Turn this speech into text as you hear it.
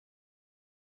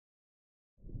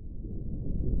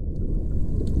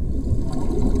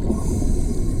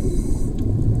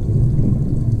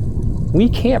We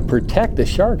can't protect the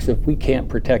sharks if we can't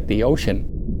protect the ocean.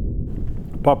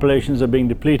 Populations are being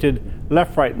depleted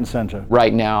left, right, and center.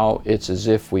 Right now, it's as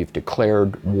if we've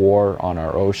declared war on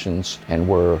our oceans and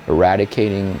we're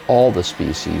eradicating all the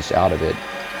species out of it.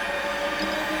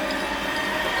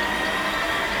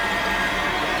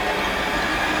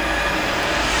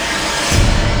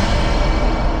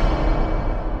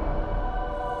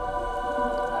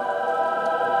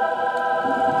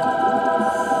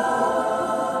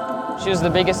 She was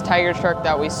the biggest tiger shark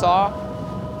that we saw,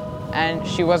 and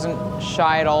she wasn't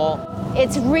shy at all.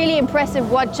 It's really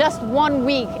impressive what just 1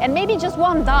 week, and maybe just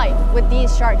one dive, with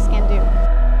these sharks can do.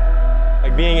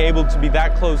 Like being able to be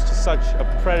that close to such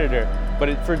a predator,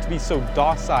 but for it to be so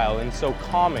docile and so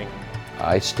calming.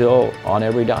 I still, on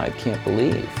every dive, can't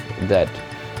believe that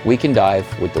we can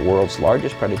dive with the world's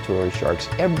largest predatory sharks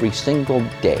every single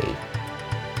day.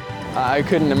 I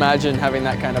couldn't imagine having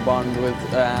that kind of bond with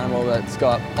an animal that's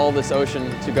got all this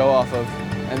ocean to go off of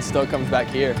and still comes back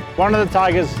here. One of the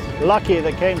tigers, Lucky,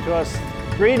 that came to us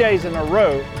 3 days in a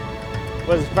row,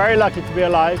 was very lucky to be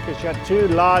alive because she had 2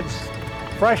 large,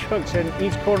 fresh hooks in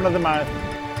each corner of the mouth.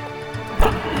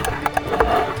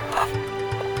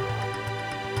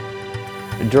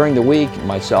 During the week,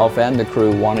 myself and the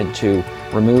crew wanted to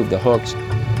remove the hooks.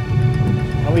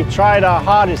 And we tried our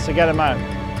hardest to get them out.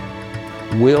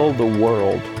 Will the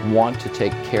world want to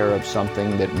take care of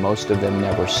something that most of them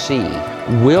never see?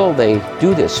 Will they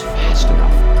do this fast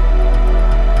enough?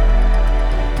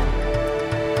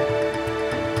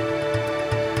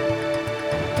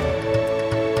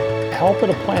 Health of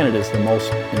the planet is the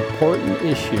most important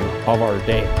issue of our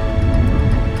day.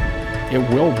 It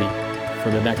will be for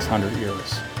the next 100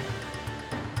 years.